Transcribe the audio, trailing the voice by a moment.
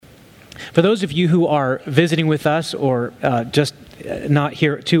For those of you who are visiting with us or just not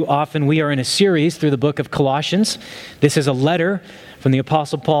here too often, we are in a series through the book of Colossians. This is a letter from the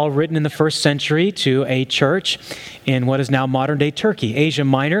Apostle Paul written in the first century to a church in what is now modern-day Turkey, Asia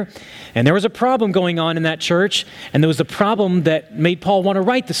Minor. And there was a problem going on in that church, and there was a problem that made Paul want to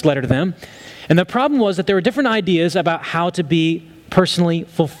write this letter to them. And the problem was that there were different ideas about how to be personally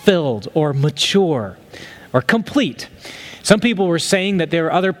fulfilled or mature or complete. Some people were saying that there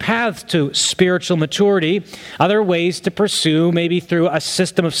are other paths to spiritual maturity, other ways to pursue, maybe through a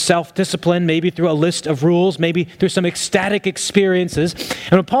system of self-discipline, maybe through a list of rules, maybe through some ecstatic experiences.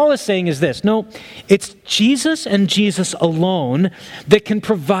 And what Paul is saying is this: no, it's Jesus and Jesus alone that can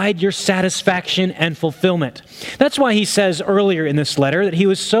provide your satisfaction and fulfillment. That's why he says earlier in this letter that he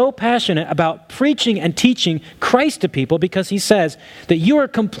was so passionate about preaching and teaching Christ to people, because he says that you are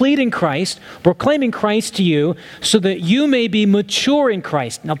complete in Christ, proclaiming Christ to you, so that you may be mature in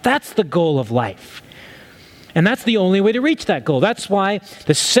Christ. Now that's the goal of life. And that's the only way to reach that goal. That's why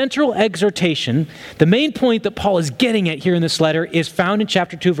the central exhortation, the main point that Paul is getting at here in this letter, is found in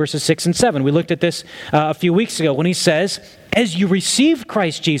chapter 2, verses 6 and 7. We looked at this a few weeks ago when he says, as you received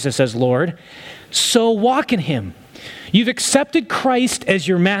Christ Jesus as Lord, so walk in him. You've accepted Christ as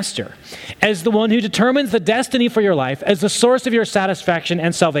your master, as the one who determines the destiny for your life, as the source of your satisfaction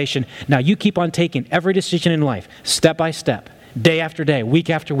and salvation. Now you keep on taking every decision in life, step by step, day after day, week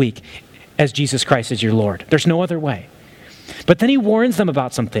after week, as Jesus Christ is your Lord. There's no other way. But then he warns them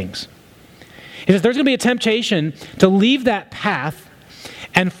about some things. He says there's going to be a temptation to leave that path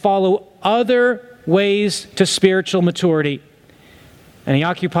and follow other ways to spiritual maturity. And he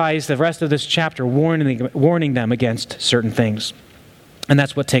occupies the rest of this chapter warning them against certain things. And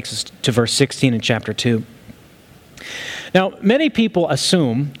that's what takes us to verse 16 in chapter 2. Now, many people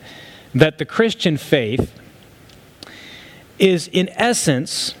assume that the Christian faith is in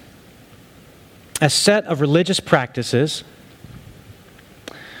essence a set of religious practices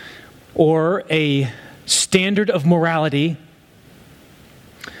or a standard of morality,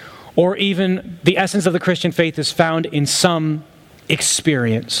 or even the essence of the Christian faith is found in some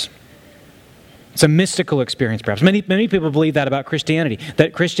experience. It's a mystical experience, perhaps. Many people believe that about Christianity,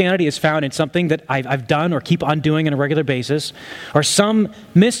 that Christianity is found in something that I've done or keep on doing on a regular basis, or some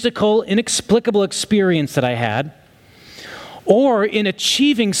mystical, inexplicable experience that I had, or in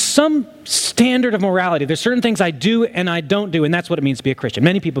achieving some standard of morality. There's certain things I do and I don't do, and that's what it means to be a Christian.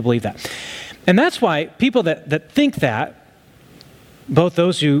 Many people believe that. And that's why people that think that, both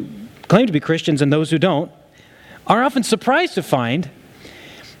those who claim to be Christians and those who don't, are often surprised to find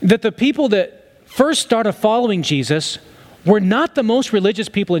that the people that first started following Jesus were not the most religious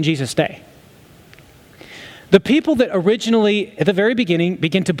people in Jesus' day. The people that originally, at the very beginning,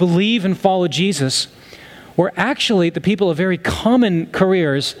 began to believe and follow Jesus were actually the people of very common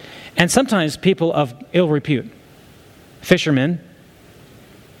careers and sometimes people of ill repute. Fishermen,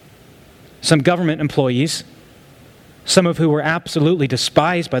 some government employees, some of who were absolutely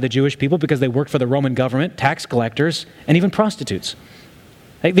despised by the Jewish people because they worked for the Roman government, tax collectors, and even prostitutes.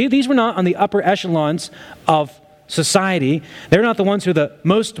 These were not on the upper echelons of society. They're not the ones who are the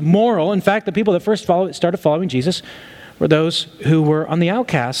most moral. In fact, the people that first started following Jesus were those who were on the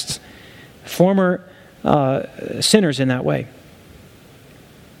outcasts, former sinners in that way.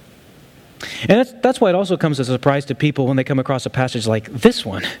 And that's why it also comes as a surprise to people when they come across a passage like this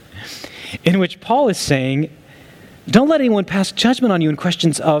one, in which Paul is saying, don't let anyone pass judgment on you in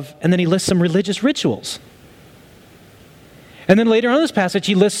questions of, and then he lists some religious rituals. And then later on in this passage,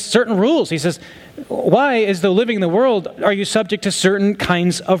 he lists certain rules. He says, why, as though living in the world, are you subject to certain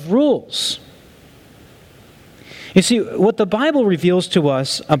kinds of rules? You see, what the Bible reveals to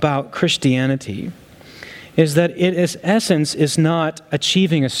us about Christianity is that its essence is not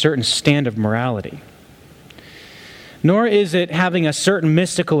achieving a certain standard of morality, nor is it having a certain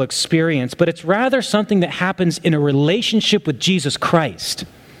mystical experience, but it's rather something that happens in a relationship with Jesus Christ.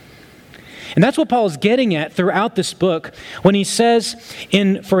 And that's what Paul is getting at throughout this book when he says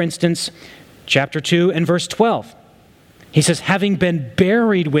in, for instance, chapter 2 and verse 12. He says, having been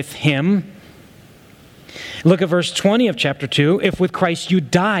buried with him. Look at verse 20 of chapter 2. If with Christ you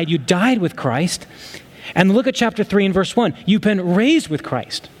died with Christ. And look at chapter 3 and verse 1. You've been raised with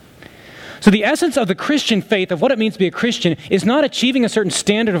Christ. So the essence of the Christian faith, of what it means to be a Christian, is not achieving a certain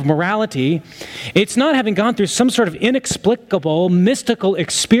standard of morality. It's not having gone through some sort of inexplicable, mystical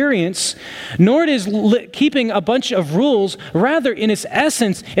experience, nor it is keeping a bunch of rules. Rather, in its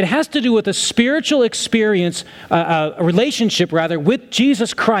essence, it has to do with a spiritual experience, a relationship, rather, with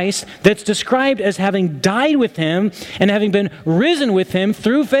Jesus Christ that's described as having died with him and having been risen with him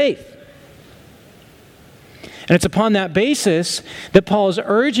through faith. And it's upon that basis that Paul is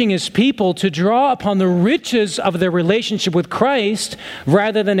urging his people to draw upon the riches of their relationship with Christ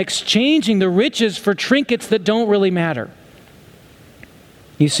rather than exchanging the riches for trinkets that don't really matter.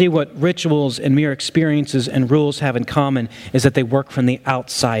 You see, what rituals and mere experiences and rules have in common is that they work from the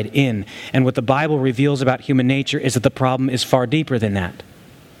outside in. And what the Bible reveals about human nature is that the problem is far deeper than that.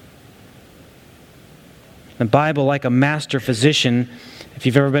 The Bible, like a master physician, if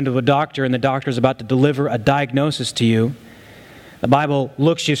you've ever been to a doctor and the doctor is about to deliver a diagnosis to you, the Bible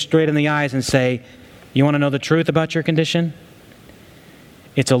looks you straight in the eyes and say, you want to know the truth about your condition?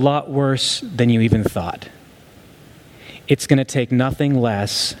 It's a lot worse than you even thought. It's going to take nothing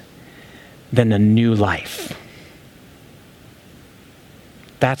less than a new life.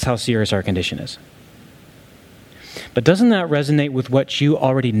 That's how serious our condition is. But doesn't that resonate with what you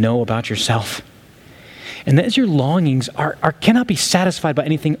already know about yourself? And that is your longings cannot be satisfied by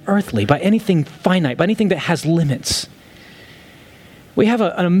anything earthly, by anything finite, by anything that has limits. We have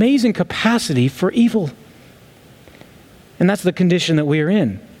an amazing capacity for evil. And that's the condition that we are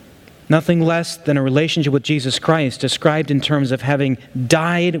in. Nothing less than a relationship with Jesus Christ, described in terms of having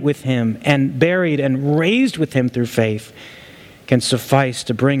died with Him and buried and raised with Him through faith, can suffice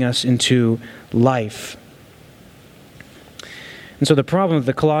to bring us into life. And so the problem that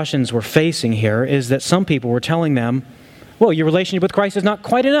the Colossians were facing here is that some people were telling them, well, your relationship with Christ is not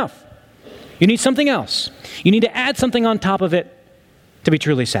quite enough. You need something else. You need to add something on top of it to be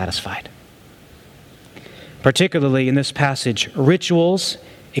truly satisfied. Particularly in this passage, rituals,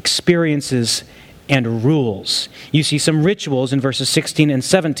 experiences, and rules. You see some rituals in verses 16 and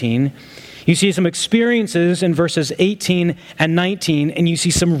 17. You see some experiences in verses 18 and 19. And you see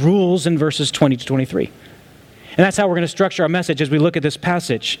some rules in verses 20 to 23. And that's how we're going to structure our message as we look at this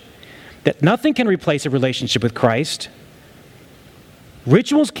passage. That nothing can replace a relationship with Christ.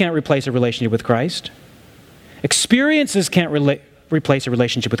 Rituals can't replace a relationship with Christ. Experiences can't replace a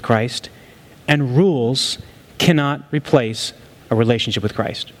relationship with Christ. And rules cannot replace a relationship with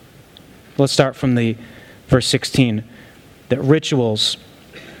Christ. Let's start from the verse 16. That rituals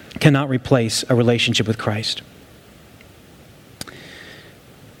cannot replace a relationship with Christ.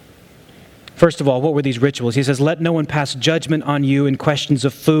 First of all, what were these rituals? He says, let no one pass judgment on you in questions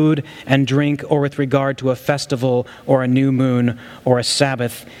of food and drink or with regard to a festival or a new moon or a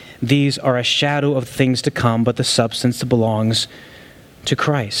Sabbath. These are a shadow of things to come, but the substance belongs to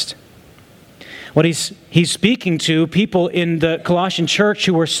Christ. What he's speaking to people in the Colossian church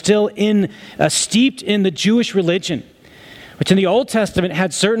who were still steeped in the Jewish religion, which in the Old Testament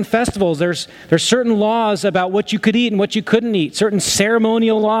had certain festivals. There's certain laws about what you could eat and what you couldn't eat, certain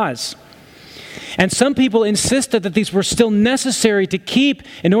ceremonial laws. And some people insisted that these were still necessary to keep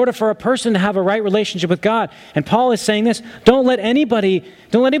in order for a person to have a right relationship with God. And Paul is saying this, don't let anybody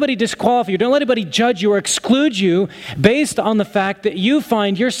disqualify you, don't let anybody judge you or exclude you based on the fact that you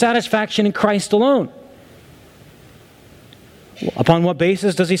find your satisfaction in Christ alone. Upon what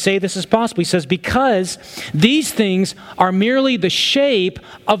basis does he say this is possible? He says, because these things are merely the shape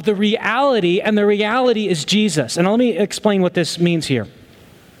of the reality, and the reality is Jesus. And let me explain what this means here.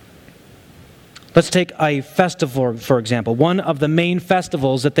 Let's take a festival, for example. One of the main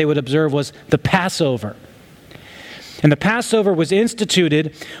festivals that they would observe was the Passover. And the Passover was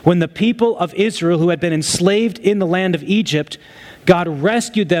instituted when the people of Israel, who had been enslaved in the land of Egypt, God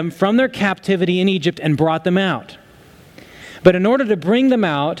rescued them from their captivity in Egypt and brought them out. But in order to bring them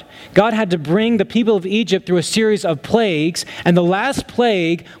out, God had to bring the people of Egypt through a series of plagues, and the last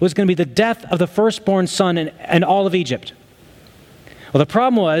plague was going to be the death of the firstborn son in all of Egypt. Well, the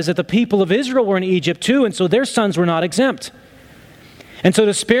problem was that the people of Israel were in Egypt too, and so their sons were not exempt. And so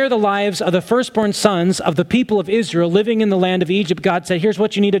to spare the lives of the firstborn sons of the people of Israel living in the land of Egypt, God said, here's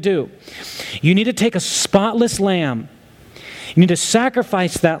what you need to do. You need to take a spotless lamb. You need to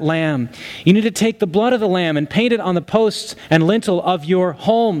sacrifice that lamb. You need to take the blood of the lamb and paint it on the posts and lintel of your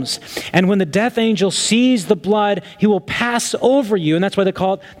homes. And when the death angel sees the blood, he will pass over you. And that's why they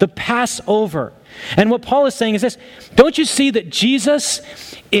call it the Passover. And what Paul is saying is this, don't you see that Jesus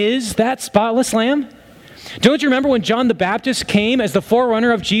is that spotless lamb? Don't you remember when John the Baptist came as the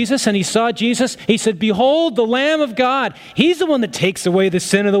forerunner of Jesus and he saw Jesus? He said, behold, the Lamb of God. He's the one that takes away the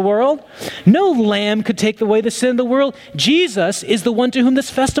sin of the world. No lamb could take away the sin of the world. Jesus is the one to whom this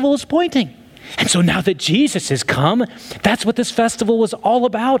festival is pointing. And so now that Jesus has come, that's what this festival was all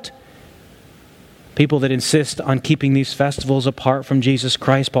about. People that insist on keeping these festivals apart from Jesus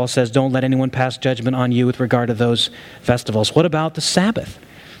Christ, Paul says, don't let anyone pass judgment on you with regard to those festivals. What about the Sabbath?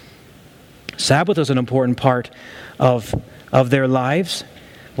 Sabbath was an important part of their lives.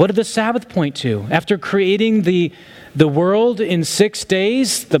 What did the Sabbath point to? After creating the the world in 6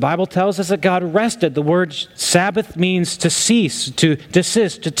 days, the Bible tells us that God rested. The word Sabbath means to cease, to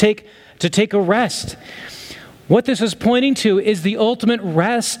desist, to take a rest. What this is pointing to is the ultimate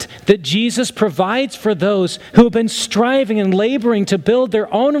rest that Jesus provides for those who have been striving and laboring to build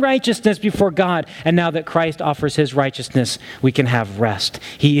their own righteousness before God. And now that Christ offers his righteousness, we can have rest.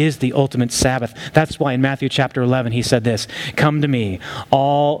 He is the ultimate Sabbath. That's why in Matthew chapter 11, he said this, "Come to me,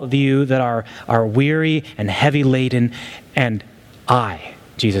 all of you that are weary and heavy laden, and I,"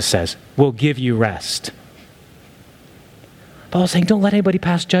 Jesus says, "will give you rest." Paul's saying, don't let anybody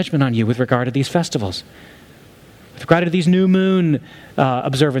pass judgment on you with regard to these festivals. With regard to these new moon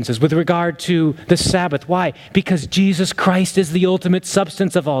observances, with regard to the Sabbath. Why? Because Jesus Christ is the ultimate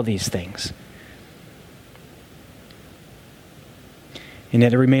substance of all these things. And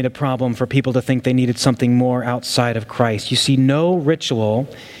yet it remained a problem for people to think they needed something more outside of Christ. You see, no ritual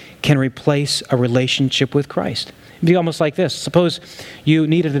can replace a relationship with Christ. It'd be almost like this. Suppose you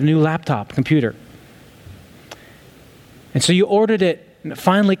needed a new laptop computer. And so you ordered it, and it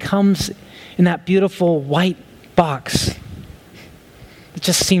finally comes in that beautiful white box. It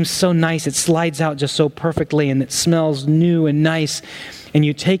just seems so nice. It slides out just so perfectly, and it smells new and nice. And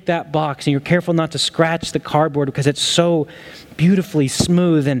you take that box, and you're careful not to scratch the cardboard because it's so beautifully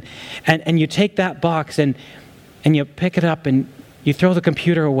smooth. And you take that box, and you pick it up, and you throw the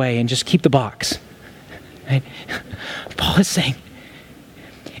computer away and just keep the box. Right? Paul is saying,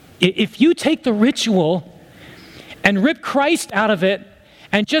 if you take the ritual and rip Christ out of it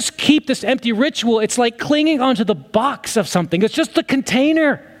and just keep this empty ritual, it's like clinging onto the box of something. It's just the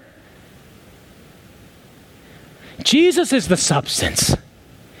container. Jesus is the substance.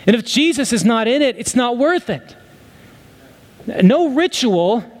 And if Jesus is not in it, it's not worth it. No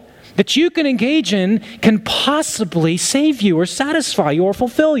ritual that you can engage in can possibly save you or satisfy you or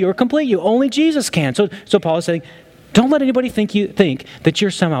fulfill you or complete you. Only Jesus can. So Paul is saying, don't let anybody think that you're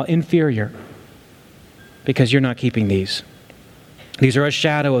somehow inferior because you're not keeping these. These are a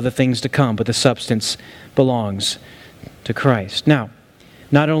shadow of the things to come, but the substance belongs to Christ. Now,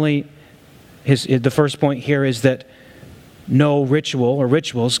 not only the first point here is that no ritual or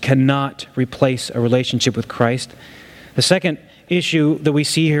rituals cannot replace a relationship with Christ. The second issue that we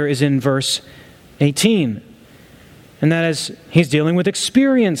see here is in verse 18. And that is, he's dealing with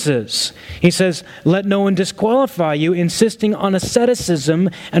experiences. He says, let no one disqualify you, insisting on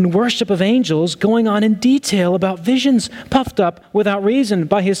asceticism and worship of angels, going on in detail about visions puffed up without reason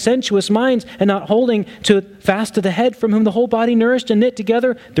by his sensuous minds, and not holding fast to the head, from whom the whole body, nourished and knit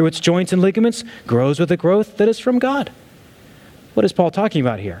together through its joints and ligaments, grows with a growth that is from God. What is Paul talking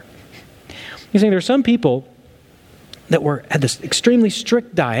about here? He's saying there are some people that had this extremely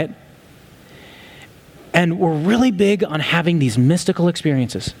strict diet, and we're really big on having these mystical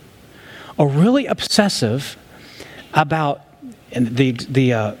experiences, or really obsessive about, and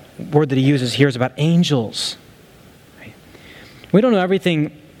the word that he uses here is about angels. Right? We don't know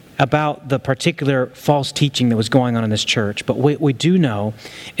everything about the particular false teaching that was going on in this church, but what we do know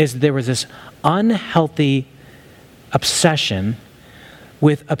is there was this unhealthy obsession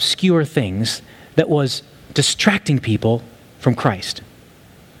with obscure things that was distracting people from Christ.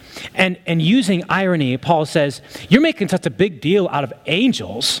 And using irony, Paul says, you're making such a big deal out of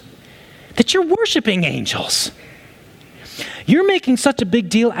angels that you're worshiping angels. You're making such a big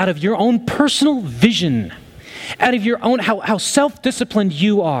deal out of your own personal vision, out of your own, how self-disciplined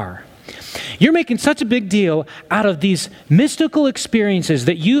you are. You're making such a big deal out of these mystical experiences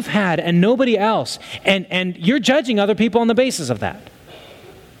that you've had and nobody else, and you're judging other people on the basis of that.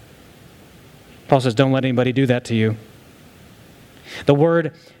 Paul says, don't let anybody do that to you. The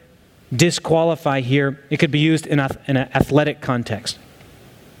word disqualify here, it could be used in an athletic context.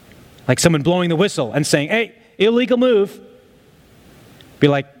 Like someone blowing the whistle and saying, hey, illegal move. Be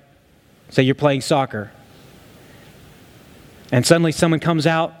like, say you're playing soccer. And suddenly someone comes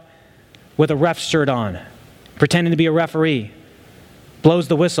out with a ref shirt on, pretending to be a referee, blows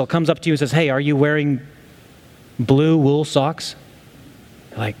the whistle, comes up to you and says, hey, are you wearing blue wool socks?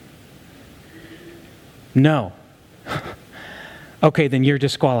 You're like, no. Okay, then you're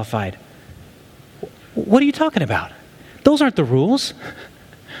disqualified. What are you talking about? Those aren't the rules.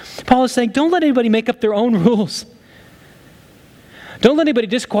 Paul is saying, don't let anybody make up their own rules. Don't let anybody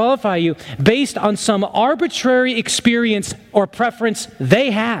disqualify you based on some arbitrary experience or preference they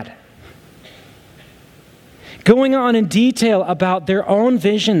had. Going on in detail about their own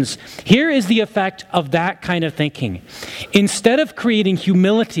visions. Here is the effect of that kind of thinking. Instead of creating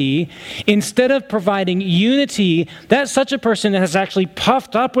humility, instead of providing unity, that such a person has actually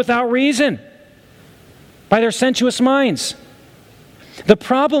puffed up without reason by their sensuous minds. The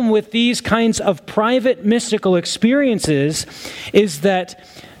problem with these kinds of private mystical experiences is that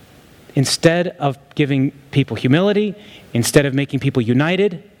instead of giving people humility, instead of making people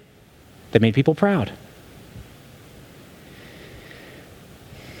united, they made people proud.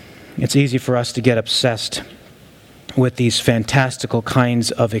 It's easy for us to get obsessed with these fantastical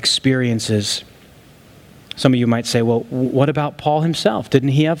kinds of experiences. Some of you might say, well, what about Paul himself? Didn't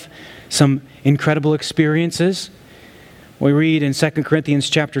he have some incredible experiences? We read in 2 Corinthians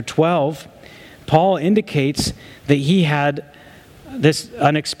chapter 12, Paul indicates that he had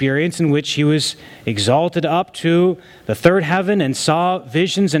an experience in which he was exalted up to the third heaven and saw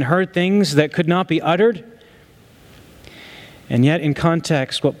visions and heard things that could not be uttered. And yet in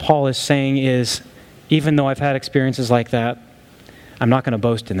context, what Paul is saying is, even though I've had experiences like that, I'm not going to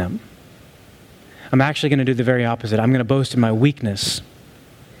boast in them. I'm actually going to do the very opposite. I'm going to boast in my weakness.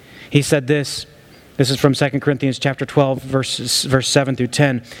 He said this is from 2 Corinthians chapter 12, verse 7 through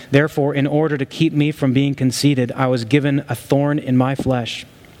 10. Therefore, in order to keep me from being conceited, I was given a thorn in my flesh,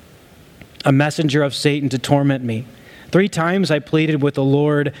 a messenger of Satan to torment me. 3 times I pleaded with the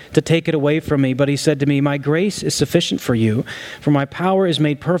Lord to take it away from me, but he said to me, my grace is sufficient for you, for my power is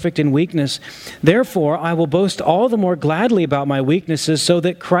made perfect in weakness. Therefore, I will boast all the more gladly about my weaknesses, so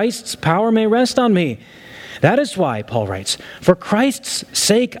that Christ's power may rest on me. That is why, Paul writes, for Christ's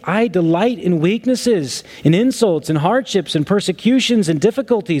sake I delight in weaknesses, in insults, in hardships, in persecutions, in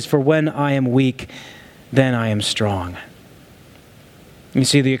difficulties, for when I am weak, then I am strong. You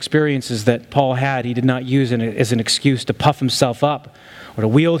see, the experiences that Paul had, he did not use as an excuse to puff himself up or to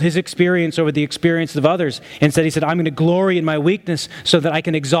wield his experience over the experience of others. Instead, he said, I'm going to glory in my weakness so that I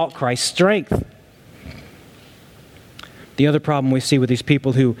can exalt Christ's strength. The other problem we see with these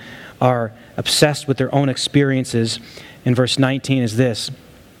people who are obsessed with their own experiences in verse 19 is this,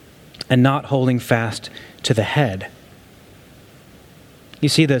 and not holding fast to the head. You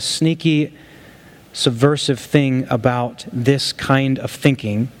see, the sneaky, subversive thing about this kind of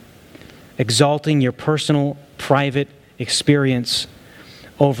thinking, exalting your personal, private experience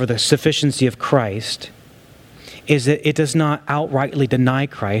over the sufficiency of Christ, is that it does not outrightly deny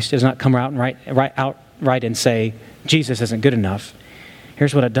Christ. It does not come out outright and say, Jesus isn't good enough.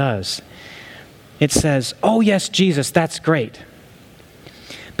 Here's what it does. It says, oh yes, Jesus, that's great.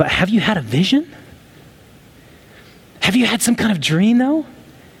 But have you had a vision? Have you had some kind of dream, though?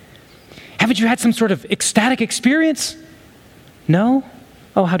 Haven't you had some sort of ecstatic experience? No?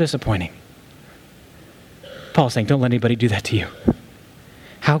 Oh, how disappointing. Paul's saying, don't let anybody do that to you.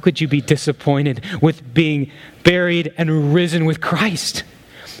 How could you be disappointed with being buried and risen with Christ?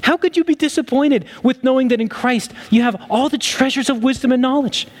 How could you be disappointed with knowing that in Christ you have all the treasures of wisdom and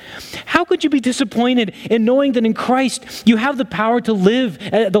knowledge? How could you be disappointed in knowing that in Christ you have the power to live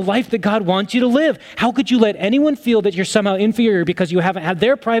the life that God wants you to live? How could you let anyone feel that you're somehow inferior because you haven't had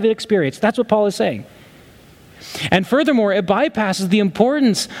their private experience? That's what Paul is saying. And furthermore, it bypasses the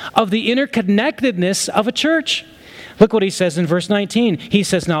importance of the interconnectedness of a church. Look what he says in verse 19. He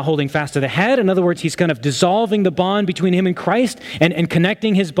says, not holding fast to the head. In other words, he's kind of dissolving the bond between him and Christ and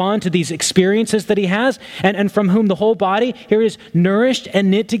connecting his bond to these experiences that he has, and from whom the whole body, here it is, nourished and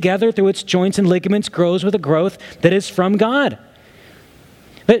knit together through its joints and ligaments, grows with a growth that is from God.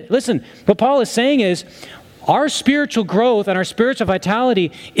 But listen, what Paul is saying is, our spiritual growth and our spiritual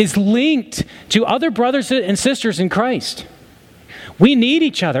vitality is linked to other brothers and sisters in Christ. We need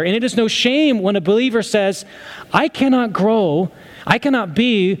each other, and it is no shame when a believer says, I cannot grow, I cannot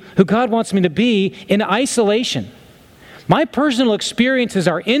be who God wants me to be in isolation. My personal experiences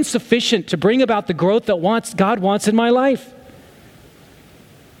are insufficient to bring about the growth that God wants in my life.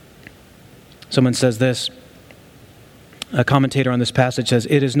 Someone says this, a commentator on this passage says,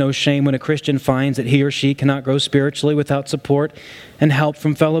 it is no shame when a Christian finds that he or she cannot grow spiritually without support and help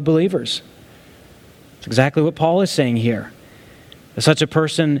from fellow believers. It's exactly what Paul is saying here. Such a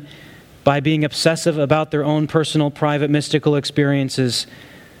person, by being obsessive about their own personal, private, mystical experiences,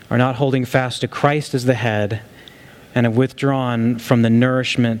 are not holding fast to Christ as the head and have withdrawn from the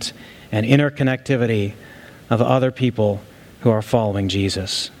nourishment and interconnectivity of other people who are following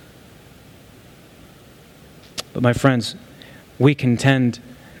Jesus. But my friends, we can tend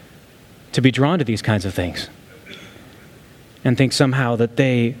to be drawn to these kinds of things and think somehow that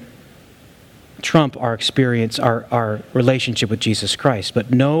they trump our experience, our relationship with Jesus Christ.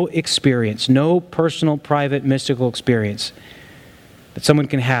 But no experience, no personal, private, mystical experience that someone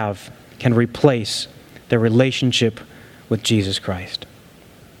can have can replace their relationship with Jesus Christ.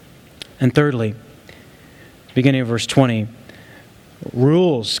 And thirdly, beginning of verse 20,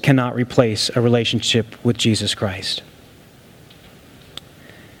 rules cannot replace a relationship with Jesus Christ.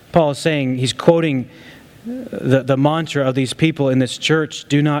 Paul is saying, he's quoting the mantra of these people in this church.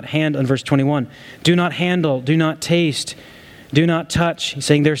 Do not handle, in verse 21, do not handle, do not taste, do not touch. He's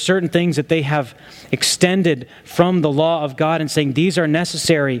saying there are certain things that they have extended from the law of God and saying these are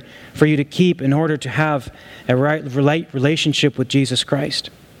necessary for you to keep in order to have a right relationship with Jesus Christ.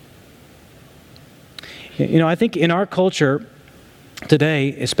 You know, I think in our culture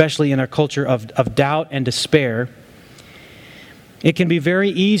today, especially in our culture of doubt and despair, it can be very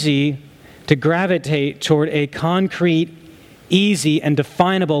easy to gravitate toward a concrete, easy, and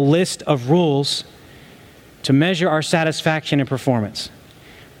definable list of rules to measure our satisfaction and performance.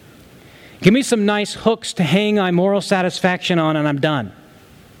 Give me some nice hooks to hang my moral satisfaction on and I'm done.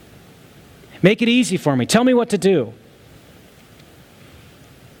 Make it easy for me. Tell me what to do.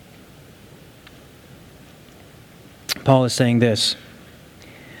 Paul is saying this: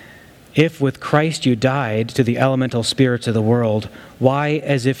 if with Christ you died to the elemental spirits of the world, why,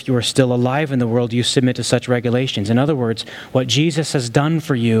 as if you were still alive in the world, you submit to such regulations? In other words, what Jesus has done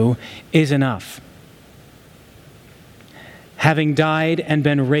for you is enough. Having died and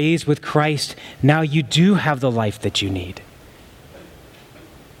been raised with Christ, now you do have the life that you need.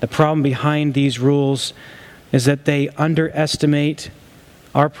 The problem behind these rules is that they underestimate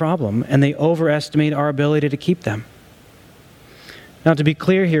our problem and they overestimate our ability to keep them. Now, to be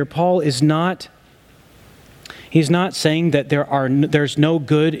clear here, Paul is not saying that there's no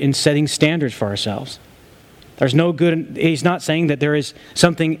good in setting standards for ourselves. He's not saying that there is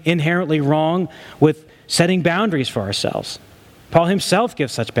something inherently wrong with setting boundaries for ourselves. Paul himself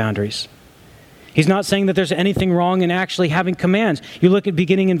gives such boundaries. He's not saying that there's anything wrong in actually having commands. You look at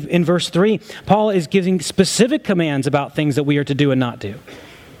beginning in verse 3, Paul is giving specific commands about things that we are to do and not do.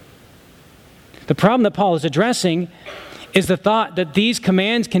 The problem that Paul is addressing is the thought that these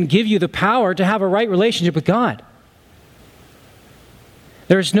commands can give you the power to have a right relationship with God.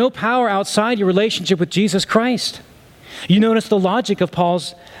 There is no power outside your relationship with Jesus Christ. You notice the logic of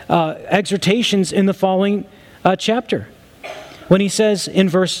Paul's exhortations in the following chapter. When he says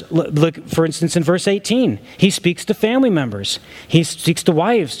for instance, in verse 18, he speaks to family members. He speaks to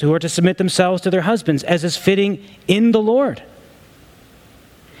wives who are to submit themselves to their husbands as is fitting in the Lord.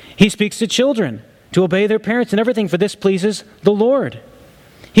 He speaks to children to obey their parents and everything, for this pleases the Lord.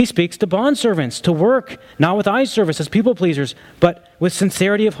 He speaks to bondservants to work, not with eye service as people pleasers, but with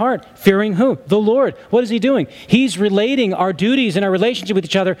sincerity of heart, fearing who? The Lord. What is he doing? He's relating our duties and our relationship with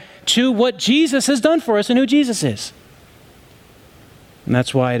each other to what Jesus has done for us and who Jesus is. And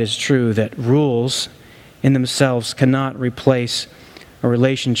that's why it is true that rules in themselves cannot replace a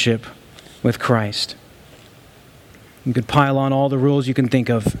relationship with Christ. You could pile on all the rules you can think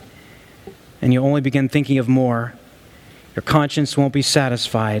of, and you only begin thinking of more. Your conscience won't be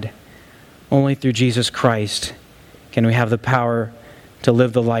satisfied. Only through Jesus Christ can we have the power to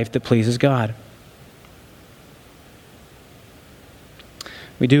live the life that pleases God.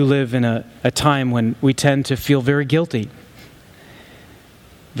 We do live in a time when we tend to feel very guilty,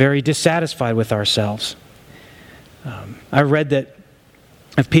 very dissatisfied with ourselves. I read that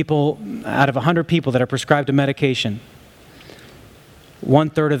if people, out of 100 people that are prescribed a medication,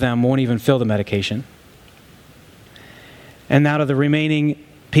 1/3 of them won't even fill the medication. And out of the remaining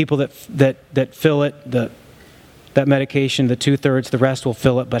people that fill it, that medication, the 2/3, the rest will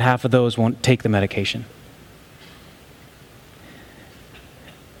fill it, but half of those won't take the medication.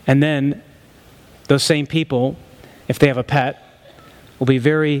 And then those same people, if they have a pet, will be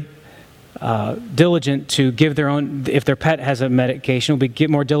very diligent to give their own, if their pet has a medication, will be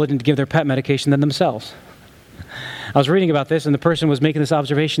more diligent to give their pet medication than themselves. I was reading about this, and the person was making this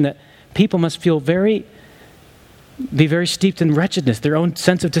observation that people must be very steeped in wretchedness, their own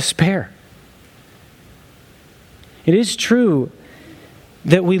sense of despair. It is true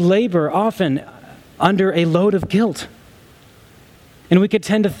that we labor often under a load of guilt. And we could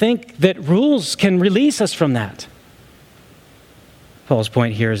tend to think that rules can release us from that. Paul's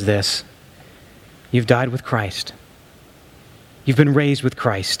point here is this: you've died with Christ. You've been raised with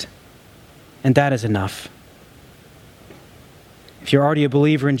Christ. And that is enough. If you're already a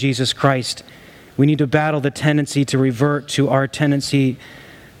believer in Jesus Christ, we need to battle the tendency to revert to our tendency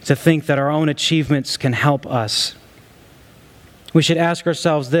to think that our own achievements can help us. We should ask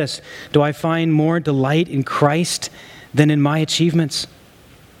ourselves this: do I find more delight in Christ than in my achievements?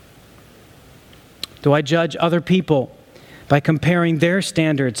 Do I judge other people by comparing their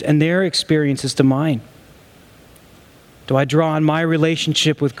standards and their experiences to mine? Do I draw on my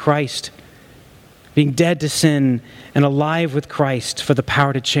relationship with Christ, being dead to sin and alive with Christ for the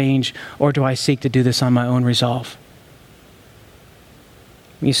power to change, or do I seek to do this on my own resolve?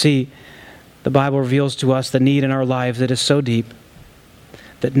 You see, the Bible reveals to us the need in our lives that is so deep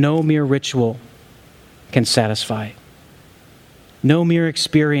that no mere ritual can satisfy. No mere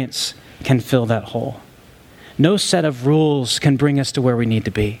experience can fill that hole. No set of rules can bring us to where we need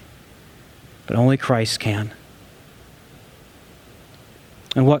to be, but only Christ can.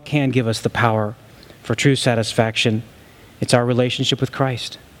 And what can give us the power for true satisfaction? It's our relationship with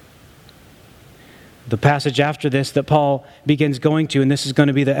Christ. The passage after this that Paul begins going to, and this is going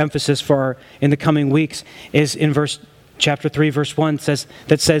to be the emphasis in the coming weeks, is in chapter 3, verse 1,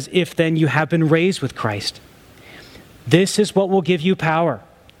 that says, "If then you have been raised with Christ." This is what will give you power.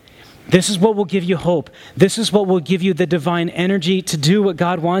 This is what will give you hope. This is what will give you the divine energy to do what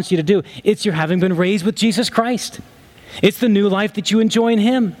God wants you to do. It's your having been raised with Jesus Christ. It's the new life that you enjoy in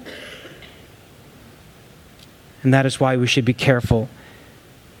Him. And that is why we should be careful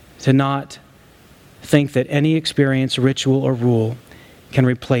to not think that any experience, ritual, or rule can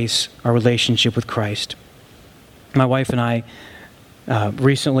replace our relationship with Christ. My wife and I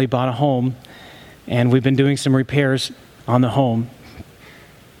recently bought a home, and we've been doing some repairs on the home.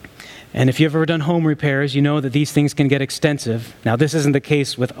 And if you've ever done home repairs, you know that these things can get extensive. Now, this isn't the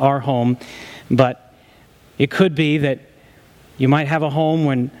case with our home, but it could be that you might have a home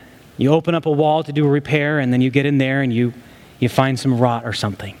when you open up a wall to do a repair, and then you get in there and you find some rot or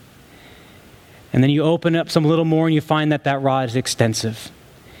something. And then you open up some little more and you find that rot is extensive.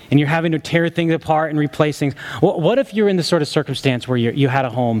 And you're having to tear things apart and replace things. What if you're in the sort of circumstance where you had a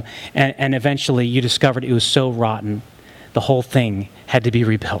home and eventually you discovered it was so rotten, the whole thing had to be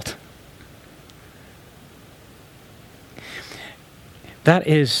rebuilt? That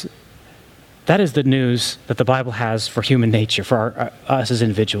is the news that the Bible has for human nature, for us as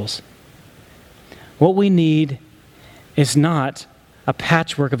individuals. What we need is not a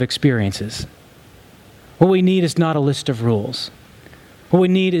patchwork of experiences. What we need is not a list of rules. What we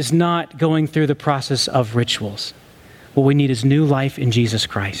need is not going through the process of rituals. What we need is new life in Jesus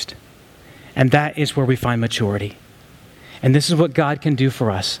Christ. And that is where we find maturity. And this is what God can do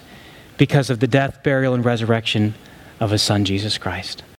for us because of the death, burial, and resurrection of His Son, Jesus Christ.